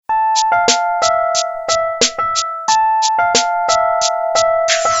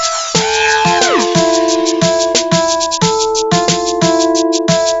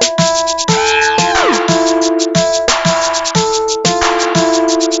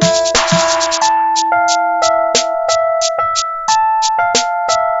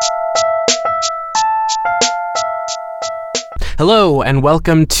Hello, and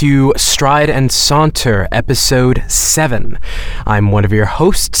welcome to Stride and Saunter, Episode 7. I'm one of your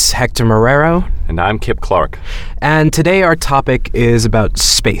hosts, Hector Marrero. And I'm Kip Clark. And today our topic is about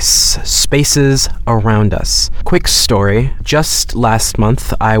space, spaces around us. Quick story, just last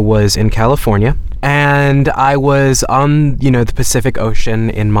month I was in California. And I was on, the Pacific Ocean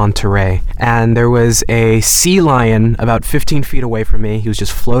in Monterey. And there was a sea lion about 15 feet away from me. He was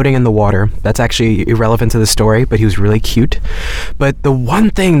just floating in the water. That's actually irrelevant to the story, but he was really cute. But the one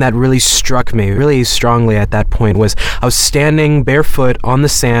thing that really struck me really strongly at that point was I was standing barefoot on the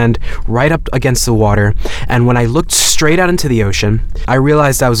sand right up against the water. And when I looked straight out into the ocean, I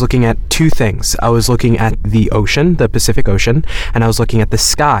realized I was looking at two things. I was looking at the ocean, the Pacific Ocean, and I was looking at the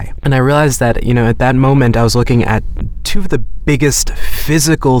sky. And I realized that, at that moment, I was looking at two of the biggest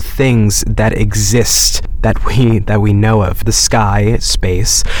physical things that exist that we know of: the sky,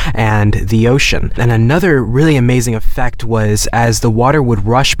 space, and the ocean. And another really amazing effect was as the water would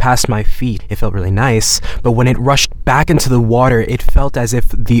rush past my feet, it felt really nice, but when it rushed back into the water, it felt as if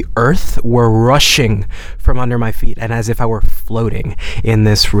the earth were rushing from under my feet and as if I were floating in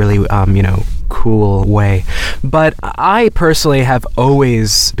this really, cool way. But I personally have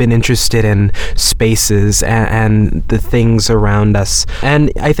always been interested in spaces and the things around us.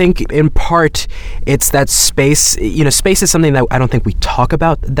 And I think in part it's that space is something that I don't think we talk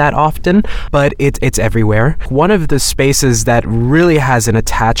about that often, but it's everywhere. One of the spaces that really has an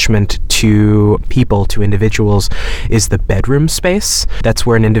attachment to people, to individuals, is the bedroom space. That's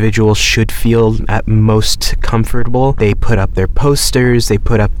where an individual should feel at most comfortable. They put up their posters, they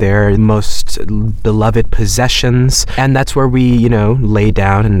put up their most beloved possessions, and that's where we, lay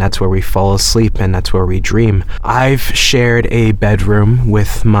down, and that's where we fall asleep, and that's where we dream. I've shared a bedroom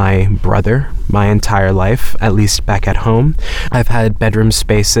with my brother my entire life, at least back at home. I've had bedroom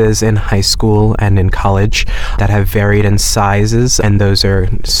spaces in high school and in college that have varied in sizes, and those are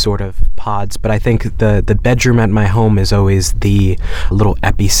sort of pods, but I think the bedroom at my home is always the little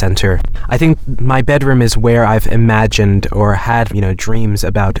epicenter. I think my bedroom is where I've imagined or had, dreams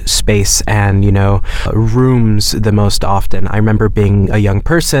about space and, rooms the most often. I remember being a young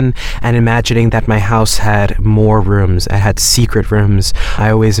person and imagining that my house had more rooms. It had secret rooms.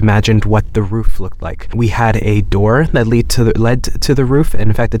 I always imagined what the roof looked like. We had a door that led to the roof, and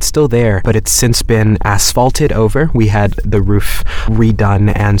in fact it's still there, but it's since been asphalted over. We had the roof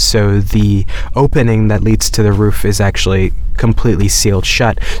redone, and so the opening that leads to the roof is actually completely sealed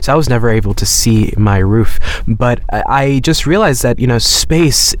shut. So I was never able to see my roof. But I just realized that,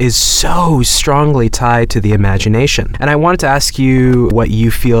 space is so strongly tied to the imagination. And I wanted to ask you what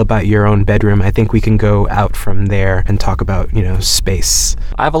you feel about your own bedroom. I think we can go out from there and talk about, space.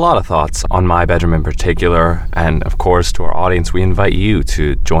 I have a lot of thoughts on my bedroom in particular. And of course, to our audience, we invite you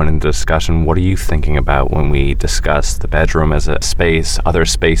to join in the discussion. What are you thinking about when we discuss the bedroom as a space, other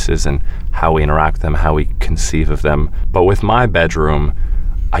spaces, and how we interact with them, how we conceive of them? But with my bedroom,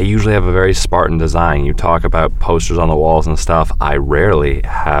 I usually have a very Spartan design. You talk about posters on the walls and stuff. I rarely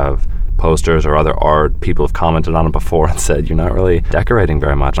have posters or other art. People have commented on it before and said, you're not really decorating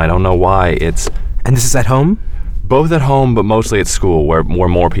very much. I don't know why. And this is at home? Both at home, but mostly at school, where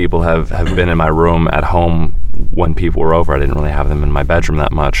more people have been in my room. At home, when people were over, I didn't really have them in my bedroom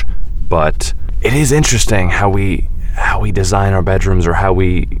that much. But it is interesting how we design our bedrooms or how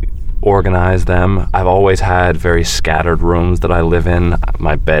we organize them. I've always had very scattered rooms that I live in.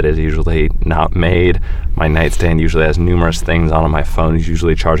 My bed is usually not made. My nightstand usually has numerous things on it. My phone is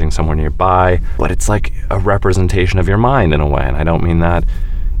usually charging somewhere nearby. But it's like a representation of your mind in a way, and I don't mean that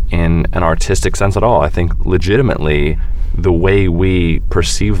in an artistic sense at all. I think legitimately the way we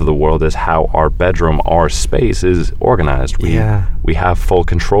perceive the world is how our bedroom, our space is organized. We have full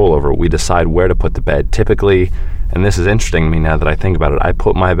control over it. We decide where to put the bed. Typically, and this is interesting to me now that I think about it, I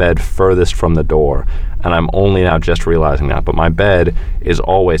put my bed furthest from the door, and I'm only now just realizing that, but my bed is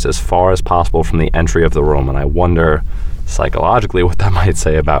always as far as possible from the entry of the room, and I wonder psychologically what that might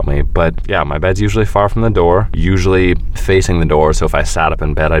say about me. But yeah, my bed's usually far from the door, usually facing the door, so if I sat up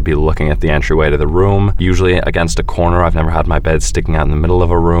in bed, I'd be looking at the entryway to the room, usually against a corner. I've never had my bed sticking out in the middle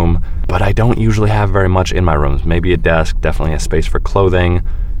of a room, but I don't usually have very much in my rooms. Maybe a desk, definitely a space for clothing,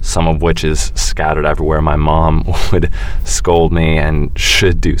 some of which is scattered everywhere. My mom would scold me, and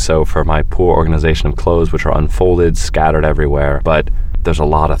should do so, for my poor organization of clothes, which are unfolded, scattered everywhere. But there's a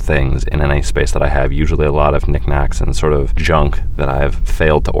lot of things in any space that I have, usually a lot of knickknacks and sort of junk that I have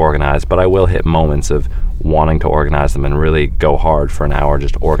failed to organize, but I will hit moments of wanting to organize them and really go hard for an hour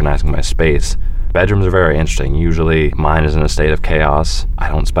just organizing my space. Bedrooms are very interesting. Usually mine is in a state of chaos. I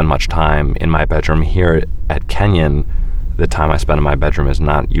don't spend much time in my bedroom. Here at Kenyon, the time I spend in my bedroom is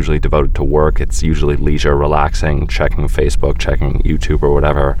not usually devoted to work. It's usually leisure, relaxing, checking Facebook, checking YouTube or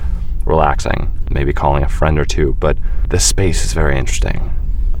whatever, relaxing, maybe calling a friend or two, but the space is very interesting.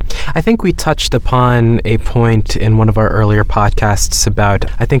 I think we touched upon a point in one of our earlier podcasts about,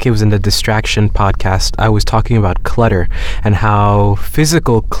 I think it was in the Distraction podcast, I was talking about clutter and how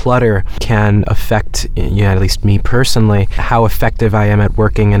physical clutter can affect, at least me personally, how effective I am at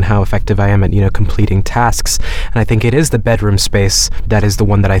working and how effective I am at, completing tasks. And I think it is the bedroom space that is the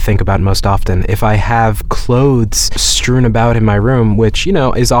one that I think about most often. If I have clothes strewn about in my room, which,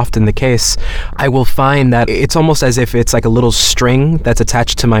 is often the case, I will find that it's almost as if it's like a little string that's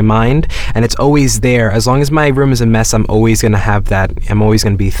attached to my mind, and it's always there. As long as my room is a mess, I'm always going to have that. I'm always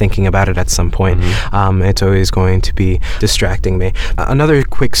going to be thinking about it at some point. It's always going to be distracting me. Another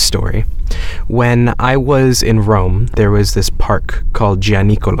quick story. When I was in Rome, there was this park called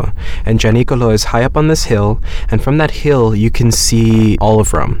Gianicolo, and Gianicolo is high up on this hill, and from that hill you can see all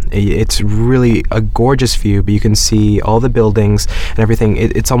of Rome. It's really a gorgeous view, but you can see all the buildings and everything.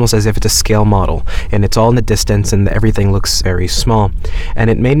 It's almost as if it's a scale model, and it's all in the distance, and everything looks very small. And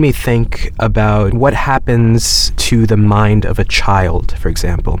it made me think about what happens to the mind of a child, for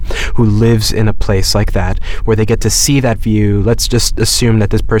example, who lives in a place like that, where they get to see that view. Let's just assume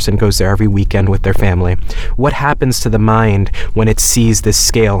that this person goes there every weekend with their family. What happens to the mind when it sees this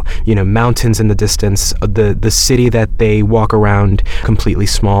scale? Mountains in the distance, the city that they walk around completely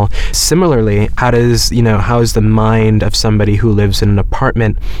small. Similarly, how is the mind of somebody who lives in an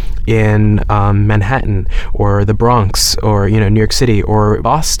apartment in Manhattan or the Bronx or New York City or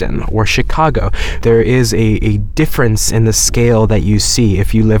Boston or Chicago? There is a difference in the scale that you see.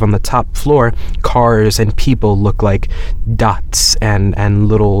 If you live on the top floor, cars and people look like dots and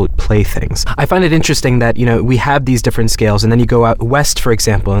little playthings. I find it interesting that we have these different scales, and then you go out west, for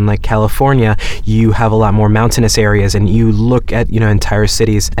example, in like California, you have a lot more mountainous areas, and you look at entire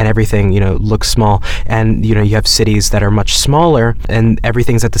cities and everything looks small, and you have cities that are much smaller and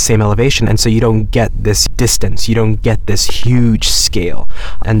everything's at the same elevation, and so you don't get this distance, you don't get this huge scale.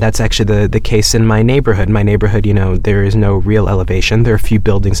 And that's actually the case in my neighborhood. There is no real elevation. There are a few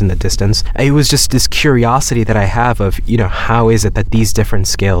buildings in the distance. It was just this curiosity that I have of how is it that these different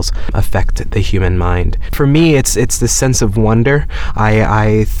scales affect the human mind. For me, it's the sense of wonder.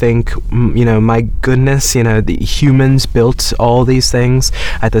 I think my goodness, the humans built all these things.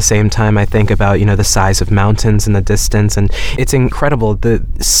 At the same time, I think about the size of mountains in the distance, and it's incredible. The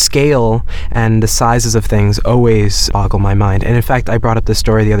scale and the sizes of things always boggle my mind. And in fact, I brought up this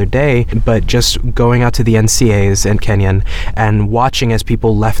story the other day, but just going out to the NCAs in Kenyon and watching as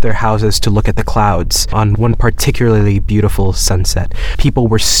people left their houses to look at the clouds on one particularly beautiful sunset. People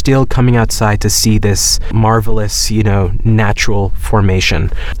were still coming outside to see this marvelous, natural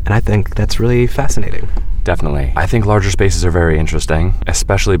formation. And I think that's really fascinating. Definitely. I think larger spaces are very interesting,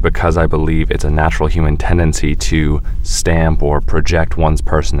 especially because I believe it's a natural human tendency to stamp or project one's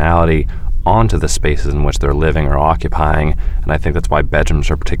personality onto the spaces in which they're living or occupying. And I think that's why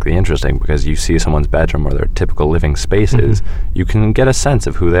bedrooms are particularly interesting, because you see someone's bedroom or their typical living spaces, you can get a sense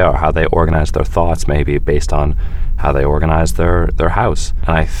of who they are, how they organize their thoughts, maybe based on how they organize their house.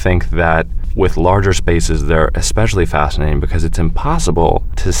 And I think that with larger spaces, they're especially fascinating because it's impossible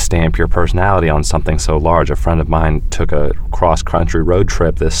to stamp your personality on something so large. A friend of mine took a cross-country road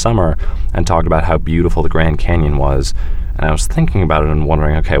trip this summer and talked about how beautiful the Grand Canyon was. And I was thinking about it and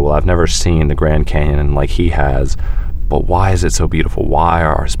wondering, okay, well, I've never seen the Grand Canyon like he has, but why is it so beautiful? Why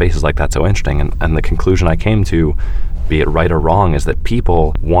are spaces like that so interesting? And the conclusion I came to, be it right or wrong, is that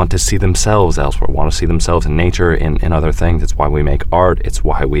people want to see themselves elsewhere, want to see themselves in nature, in other things. It's why we make art. It's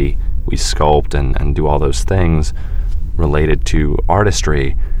why we sculpt and do all those things related to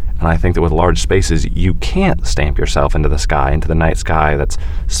artistry. And I think that with large spaces, you can't stamp yourself into the sky, into the night sky that's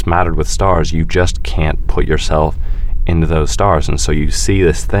smattered with stars. You just can't put yourself into those stars. And so you see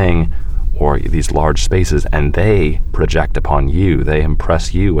this thing or these large spaces, and they project upon you. They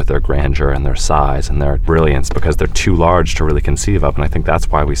impress you with their grandeur and their size and their brilliance because they're too large to really conceive of. And I think that's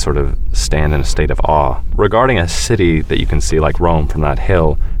why we sort of stand in a state of awe. Regarding a city that you can see like Rome from that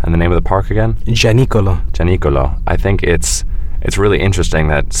hill, and the name of the park again? Gianicolo. Gianicolo. I think it's it's really interesting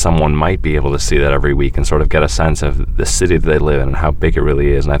that someone might be able to see that every week and sort of get a sense of the city that they live in and how big it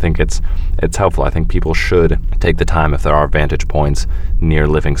really is. And I think it's helpful. I think people should take the time, if there are vantage points near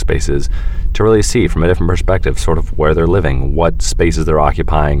living spaces, to really see from a different perspective sort of where they're living, what spaces they're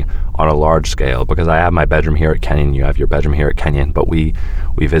occupying on a large scale. Because I have my bedroom here at Kenyon, you have your bedroom here at Kenyon, but we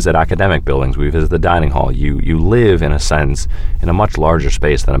visit academic buildings, we visit the dining hall. You live, in a sense, in a much larger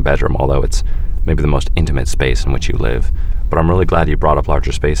space than a bedroom, although it's maybe the most intimate space in which you live. But I'm really glad you brought up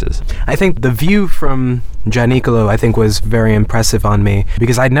larger spaces. I think the view from Gianicolo, I think, was very impressive on me,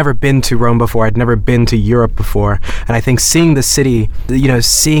 because I'd never been to Rome before, I'd never been to Europe before, and I think seeing the city,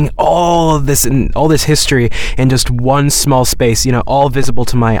 seeing all this history in just one small space, all visible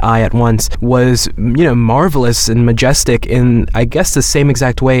to my eye at once, was, marvelous and majestic in, I guess, the same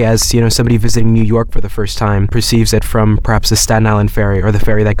exact way as, somebody visiting New York for the first time perceives it from perhaps the Staten Island ferry or the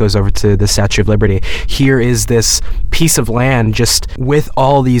ferry that goes over to the Statue of Liberty. Here is this piece of land just with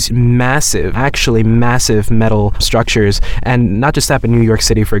all these massive metal structures. And not just that, but New York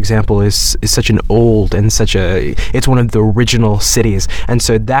City, for example, is such an old and it's one of the original cities. And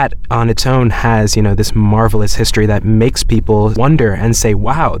so that on its own has, this marvelous history that makes people wonder and say,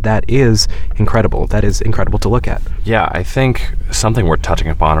 wow, that is incredible. That is incredible to look at. Yeah, I think something we're touching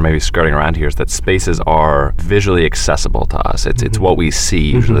upon, or maybe skirting around here, is that spaces are visually accessible to us. It's what we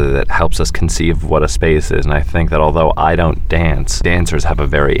see usually that helps us conceive what a space is. And I think that although I don't dance, dancers have a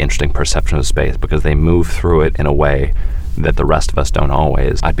very interesting perception of space because they move through it in a way that the rest of us don't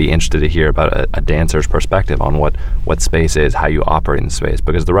always. I'd be interested to hear about a dancer's perspective on what space is, how you operate in space,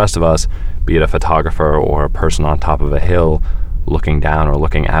 because the rest of us, be it a photographer or a person on top of a hill looking down or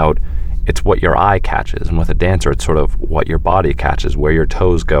looking out, it's what your eye catches. And with a dancer, it's sort of what your body catches, where your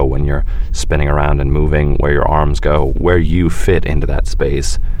toes go when you're spinning around and moving, where your arms go, where you fit into that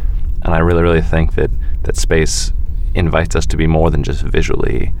space. And I really, really think that space invites us to be more than just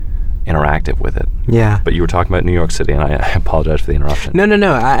visually interactive with it. Yeah. But you were talking about New York City, and I apologize for the interruption.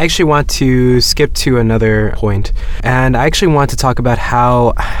 No. I actually want to skip to another point, and I actually want to talk about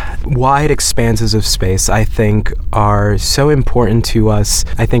how wide expanses of space, I think, are so important to us,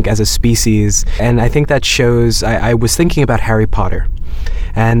 I think, as a species. And I think that shows, I was thinking about Harry Potter.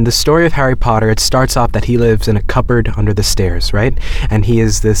 And the story of Harry Potter, it starts off that he lives in a cupboard under the stairs, right? And he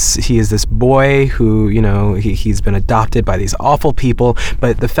is this boy who, he's been adopted by these awful people,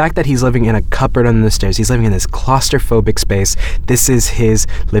 but the fact that he's living in a cupboard under the stairs, he's living in this claustrophobic space, this is his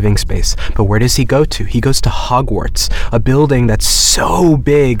living space. But where does he go to? He goes to Hogwarts, a building that's so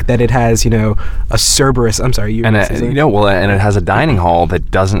big that it has, a Cerberus, I'm sorry, and it has a dining hall that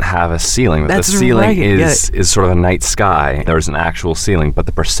doesn't have a ceiling. That's the ceiling right. is sort of a night sky. There's an actual ceiling, but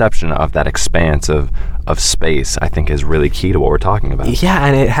the perception of that expanse of space, I think, is really key to what we're talking about. Yeah,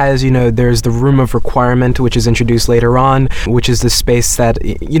 and it has, there's the room of requirement, which is introduced later on, which is the space that,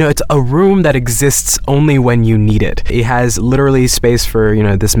 it's a room that exists only when you need it. It has literally space for,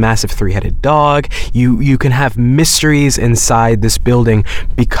 this massive three-headed dog. You can have mysteries inside this building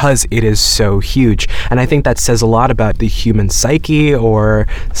because it is so huge. And I think that says a lot about the human psyche or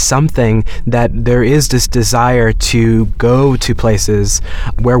something, that there is this desire to go to places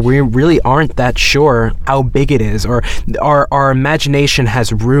where we really aren't that sure how big it is, or our imagination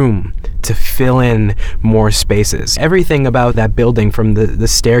has room to fill in more spaces. Everything about that building, from the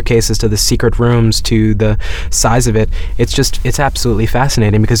staircases to the secret rooms to the size of it, it's absolutely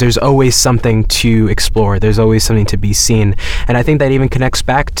fascinating because there's always something to explore. There's always something to be seen. And I think that even connects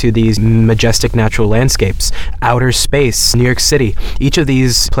back to these majestic natural landscapes. Outer space, New York City. Each of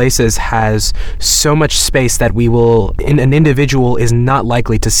these places has so much space that an individual is not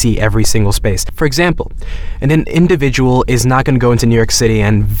likely to see every single space. For example, an individual is not going to go into New York City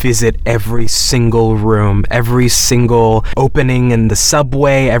and visit every single room, every single opening in the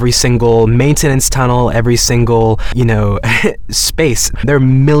subway, every single maintenance tunnel, every single, space. There are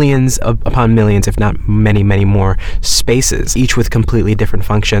millions upon millions, if not many, many more spaces, each with completely different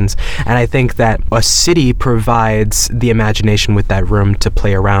functions. And I think that a city provides the imagination with that room to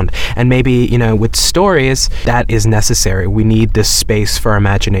play around. And maybe, with stories, that is necessary. We need this space for our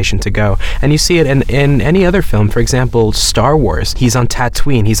imagination to go. And you see it in any other film. For example, Star Wars. He's on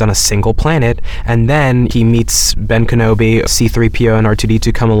Tatooine. He's on a single planet, and then he meets Ben Kenobi, C-3PO and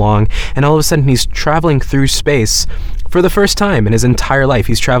R2-D2 come along, and all of a sudden he's traveling through space For the first time in his entire life,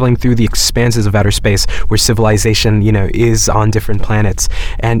 he's traveling through the expanses of outer space where civilization, is on different planets.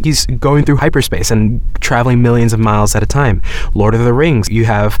 And he's going through hyperspace and traveling millions of miles at a time. Lord of the Rings, you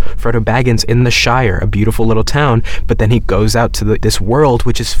have Frodo Baggins in the Shire, a beautiful little town, but then he goes out to this world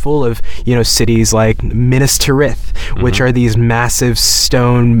which is full of, cities like Minas Tirith, which are these massive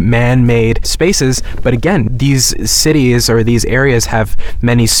stone man-made spaces. But again, these cities or these areas have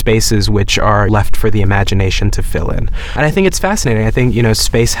many spaces which are left for the imagination to fill in. And I think it's fascinating. I think,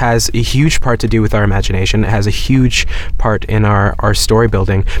 space has a huge part to do with our imagination. It has a huge part in our story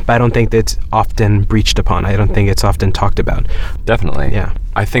building, but I don't think that's often breached upon. I don't think it's often talked about. Definitely. Yeah.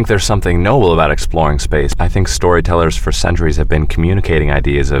 I think there's something noble about exploring space. I think storytellers for centuries have been communicating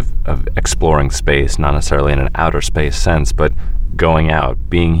ideas of exploring space, not necessarily in an outer space sense, but going out,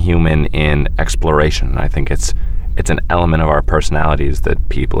 being human in exploration. I think it's an element of our personalities that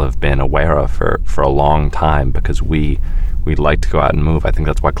people have been aware of for a long time because we like to go out and move. I think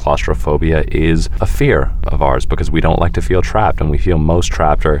that's why claustrophobia is a fear of ours, because we don't like to feel trapped, and we feel most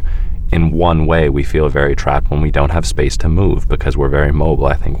trapped or in one way. We feel very trapped when we don't have space to move because we're very mobile.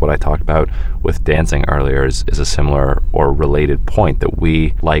 I think what I talked about with dancing earlier is a similar or related point, that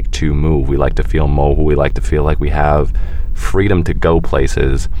we like to move. We like to feel mobile. We like to feel like we have freedom to go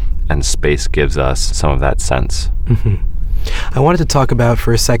places, and space gives us some of that sense. Mm-hmm. I wanted to talk about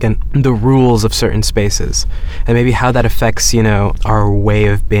for a second the rules of certain spaces and maybe how that affects, our way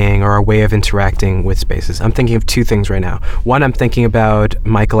of being or our way of interacting with spaces. I'm thinking of two things right now. One, I'm thinking about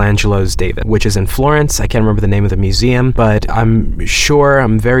Michelangelo's David, which is in Florence. I can't remember the name of the museum, but I'm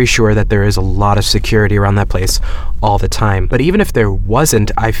very sure that there is a lot of security around that place all the time. But even if there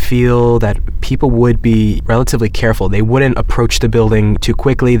wasn't, I feel that people would be relatively careful. They wouldn't approach the building too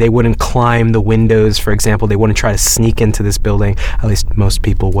quickly. They wouldn't climb the windows, for example. They wouldn't try to sneak into this building. At least most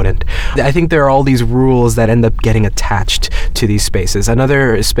people wouldn't. I think there are all these rules that end up getting attached to these spaces.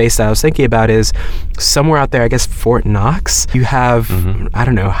 Another space that I was thinking about is somewhere out there, I guess Fort Knox. You have, I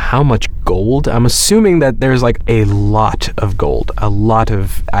don't know how much gold. I'm assuming that there's like a lot of gold, a lot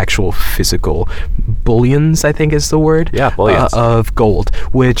of actual physical bullions, I think is the word. Yeah, bullions. Of gold,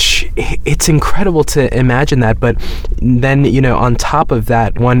 which it's incredible to imagine that. But then, on top of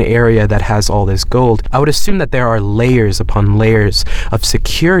that one area that has all this gold, I would assume that there are layers upon layers of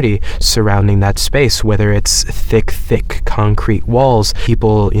security surrounding that space, whether it's thick concrete walls,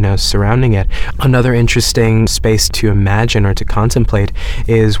 people, surrounding it. Another interesting space to imagine or to contemplate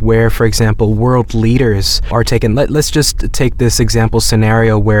is where, for example, world leaders are taken. Let's just take this example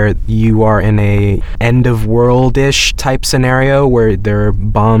scenario where you are in a end of world-ish type scenario where there are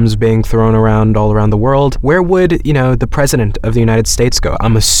bombs being thrown around all around the world. Where would, the president of the United States go?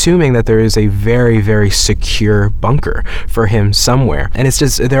 I'm assuming that there is a very, very secure bunker for him somewhere. And it's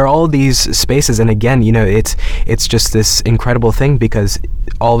just, there are all these spaces, and again, it's just this incredible thing because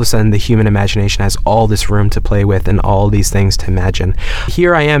all of a sudden the human imagination has all this room to play with and all these things to imagine.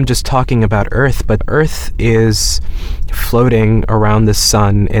 Here I am just talking about Earth, but Earth is floating around the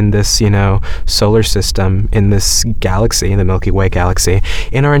sun in this, solar system, in this galaxy, the Milky Way galaxy,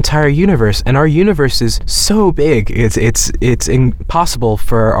 in our entire universe. And our universe is so big, it's impossible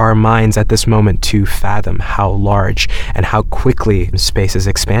for our minds at this moment to fathom how large and how quickly space is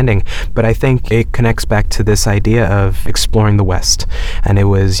expanding. But I think it connects back to this idea of exploring the West. And it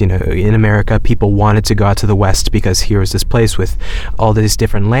was, in America, people wanted to go out to the West because here was this place with all these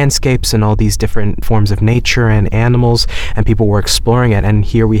different landscapes and all these different forms of nature and animals, and people were exploring it. And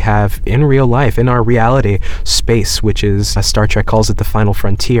here we have, in real life, in our reality, space, which is, Star Trek calls it the final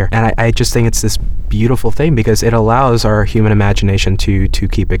frontier. And I just think it's this beautiful thing because it allows our human imagination to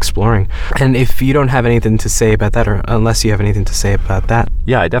keep exploring. And if you don't have anything to say about that, or unless you have anything to say about that.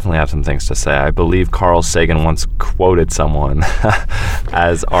 Yeah, I definitely have some things to say. I believe Carl Sagan once quoted someone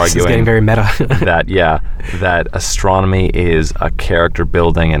as arguing this is getting very meta. that astronomy is a character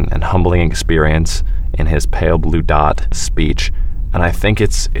building and humbling experience in his Pale Blue Dot speech. And I think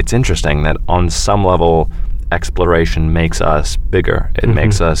it's interesting that on some level exploration makes us bigger. It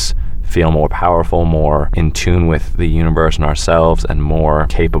makes us feel more powerful, more in tune with the universe and ourselves, and more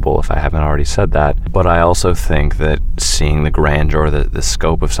capable, if I haven't already said that. But I also think that seeing the grandeur, the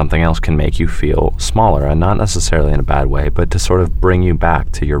scope of something else can make you feel smaller, and not necessarily in a bad way, but to sort of bring you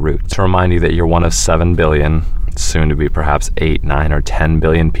back to your roots. To remind you that you're one of 7 billion, soon to be perhaps 8, 9, or 10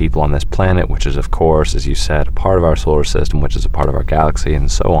 billion people on this planet, which is, of course, as you said, a part of our solar system, which is a part of our galaxy, and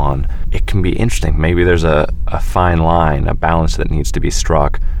so on. It can be interesting. Maybe there's a fine line, a balance that needs to be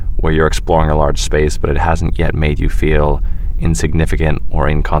struck, where you're exploring a large space, but it hasn't yet made you feel insignificant or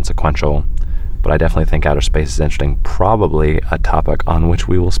inconsequential. but I definitely think outer space is interesting, probably a topic on which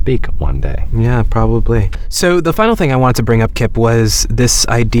we will speak one day. Yeah, probably. So the final thing I wanted to bring up, Kip, was this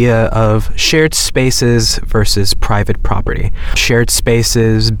idea of shared spaces versus private property. Shared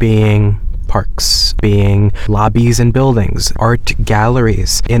spaces being parks, being lobbies and buildings, art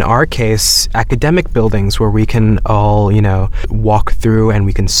galleries. In our case, academic buildings where we can all, walk through and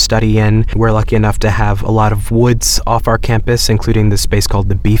we can study in. We're lucky enough to have a lot of woods off our campus, including the space called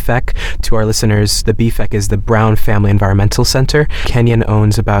the BFEC. To our listeners, the BFEC is the Brown Family Environmental Center. Kenyon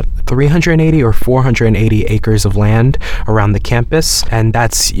owns about 380 or 480 acres of land around the campus, and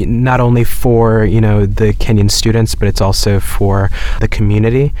that's not only for, the Kenyon students, but it's also for the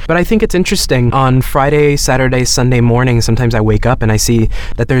community. But I think it's interesting. On Friday, Saturday, Sunday morning, sometimes I wake up and I see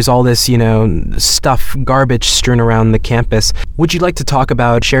that there's all this, stuff, garbage strewn around the campus. Would you like to talk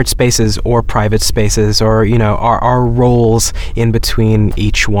about shared spaces or private spaces, or, our roles in between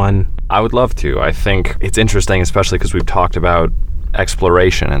each one? I would love to. I think it's interesting, especially because we've talked about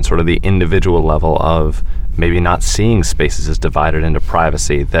exploration and sort of the individual level of maybe not seeing spaces as divided into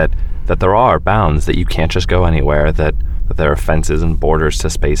privacy, that there are bounds, that you can't just go anywhere, that there are fences and borders to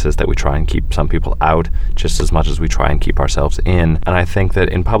spaces, that we try and keep some people out just as much as we try and keep ourselves in. And I think that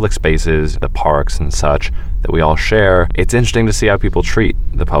in public spaces, the parks and such that we all share, it's interesting to see how people treat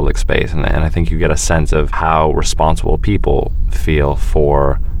the public space. And I think you get a sense of how responsible people feel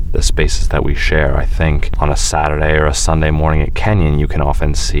for the spaces that we share. I think on a Saturday or a Sunday morning at Kenyon, you can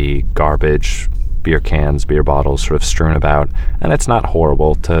often see garbage, beer cans, beer bottles sort of strewn about, and it's not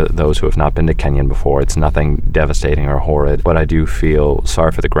horrible to those who have not been to Kenyon before. It's nothing devastating or horrid, but I do feel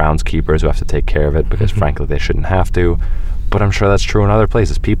sorry for the groundskeepers who have to take care of it, because frankly they shouldn't have to. But I'm sure that's true in other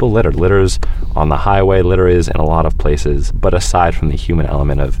places. People litter. Litter's on the highway, litter is in a lot of places, but aside from the human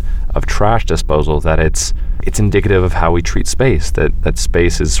element of trash disposal, that it's indicative of how we treat space, that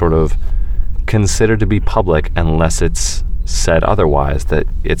space is sort of considered to be public unless it's said otherwise, that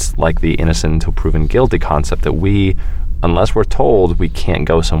it's like the innocent until proven guilty concept, that we, unless we're told we can't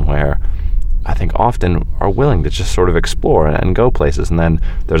go somewhere, I think often are willing to just sort of explore and go places, and then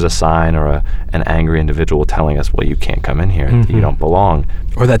there's a sign or an angry individual telling us, well, you can't come in here, you don't belong.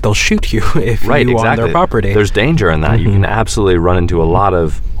 Or that they'll shoot you if you are on their property. There's danger in that. You can absolutely run into a lot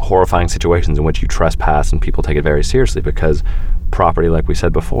of horrifying situations in which you trespass and people take it very seriously, because property, like we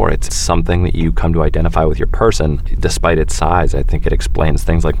said before, it's something that you come to identify with your person. Despite its size, I think it explains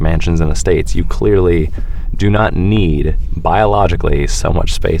things like mansions and estates. You clearly do not need, biologically, so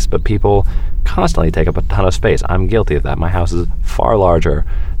much space, but people constantly take up a ton of space. I'm guilty of that. My house is far larger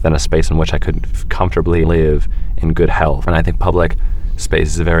than a space in which I could comfortably live in good health. And I think public space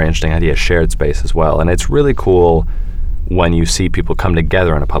is a very interesting idea, shared space as well. And it's really cool when you see people come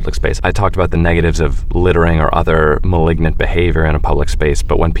together in a public space. I talked about the negatives of littering or other malignant behavior in a public space,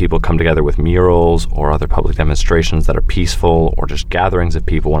 but when people come together with murals or other public demonstrations that are peaceful, or just gatherings of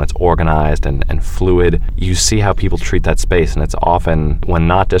people when it's organized and fluid, you see how people treat that space, and it's often, when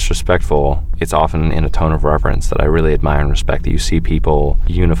not disrespectful, it's often in a tone of reverence that I really admire and respect, that you see people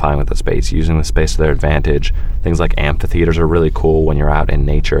unifying with the space, using the space to their advantage. Things like amphitheaters are really cool when you're out in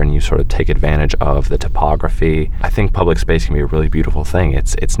nature and you sort of take advantage of the topography. I think public space can be a really beautiful thing.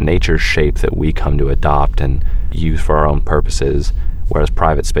 It's nature's shape that we come to adopt and use for our own purposes, whereas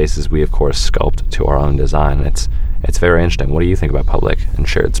private spaces we of course sculpt to our own design. It's very interesting. What do you think about public and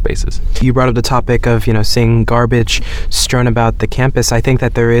shared spaces? You brought up the topic of, seeing garbage strewn about the campus. I think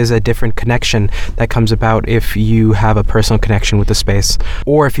that there is a different connection that comes about if you have a personal connection with the space,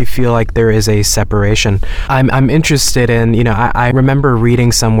 or if you feel like there is a separation. I'm interested in, I remember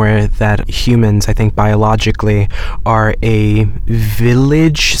reading somewhere that humans, I think biologically, are a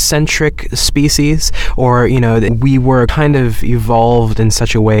village-centric species, or, that we were kind of evolved in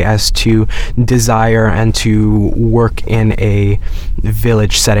such a way as to desire and to work in a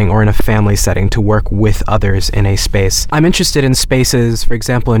village setting or in a family setting, to work with others in a space. I'm interested in spaces, for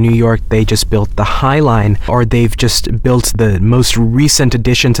example, in New York, they just built the High Line, or they've just built the most recent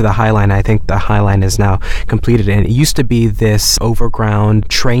addition to the High Line. I think the High Line is now completed, and it used to be this overground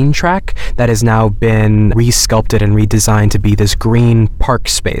train track that has now been re-sculpted and redesigned to be this green park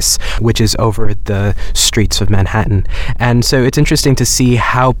space, which is over the streets of Manhattan. And so it's interesting to see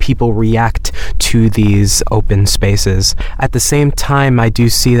how people react to these open spaces spaces. At the same time, I do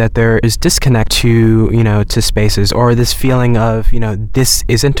see that there is disconnect to spaces, or this feeling of, this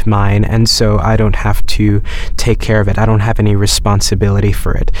isn't mine, and so I don't have to take care of it. I don't have any responsibility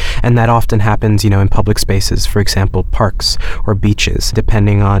for it. And that often happens, in public spaces, for example, parks or beaches.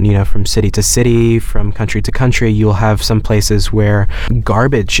 Depending on, from city to city, from country to country, you'll have some places where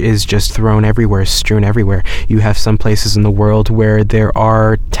garbage is just thrown everywhere, strewn everywhere. You have some places in the world where there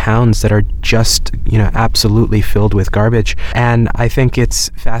are towns that are just, absolutely filled with garbage. And I think it's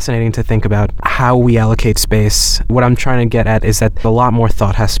fascinating to think about how we allocate space. What I'm trying to get at is that a lot more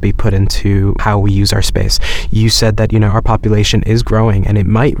thought has to be put into how we use our space. You said that, our population is growing, and it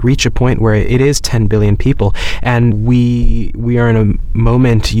might reach a point where it is 10 billion people. And we are in a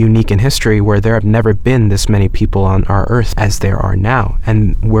moment unique in history where there have never been this many people on our earth as there are now.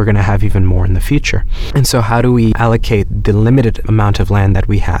 And we're going to have even more in the future. And so how do we allocate the limited amount of land that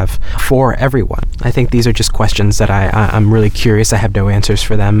we have for everyone? I think these are just questions that I'm really curious. I have no answers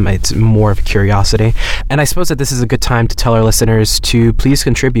for them. It's more of curiosity. And I suppose that this is a good time to tell our listeners to please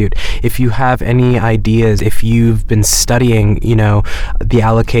contribute. If you have any ideas, if you've been studying, the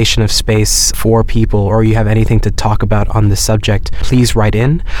allocation of space for people, or you have anything to talk about on the subject, please write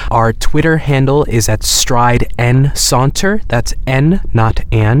in. Our Twitter handle is at strideandsaunter. That's N, not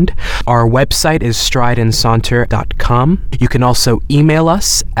and. Our website is strideandsaunter.com. You can also email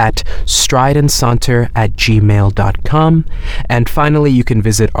us at strideandsaunter@gmail.com. And finally, you can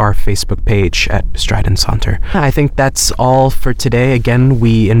visit our Facebook page at Stride and Saunter. I think that's all for today. Again,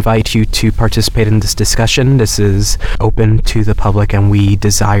 we invite you to participate in this discussion. This is open to the public, and we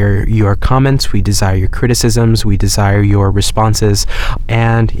desire your comments, we desire your criticisms, we desire your responses.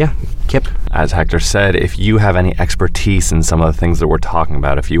 And yeah, Kip? As Hector said, if you have any expertise in some of the things that we're talking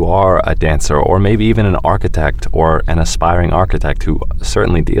about, if you are a dancer or maybe even an architect or an aspiring architect who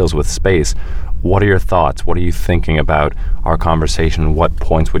certainly deals with space, what are your thoughts? What are you thinking about our conversation? What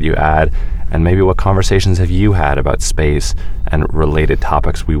points would you add? And maybe what conversations have you had about space and related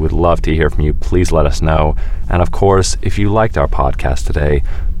topics? We would love to hear from you. Please let us know. And of course, if you liked our podcast today,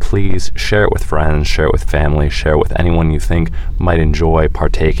 please share it with friends, share it with family, share it with anyone you think might enjoy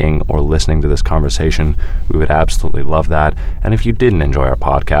partaking or listening to this conversation. We would absolutely love that. And if you didn't enjoy our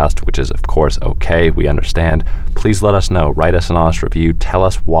podcast, which is of course okay, we understand, please let us know. Write us an honest review. Tell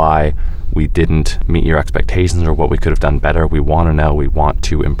us why we didn't meet your expectations or what we could have done better. We want to know. We want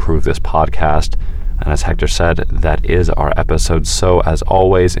to improve this podcast. And as Hector said, that is our episode. So as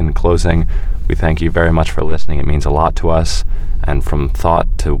always, in closing, we thank you very much for listening. It means a lot to us. And from thought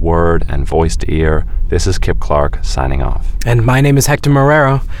to word and voice to ear, this is Kip Clark signing off. And my name is Hector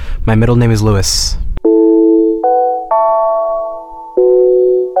Marrero. My middle name is Lewis.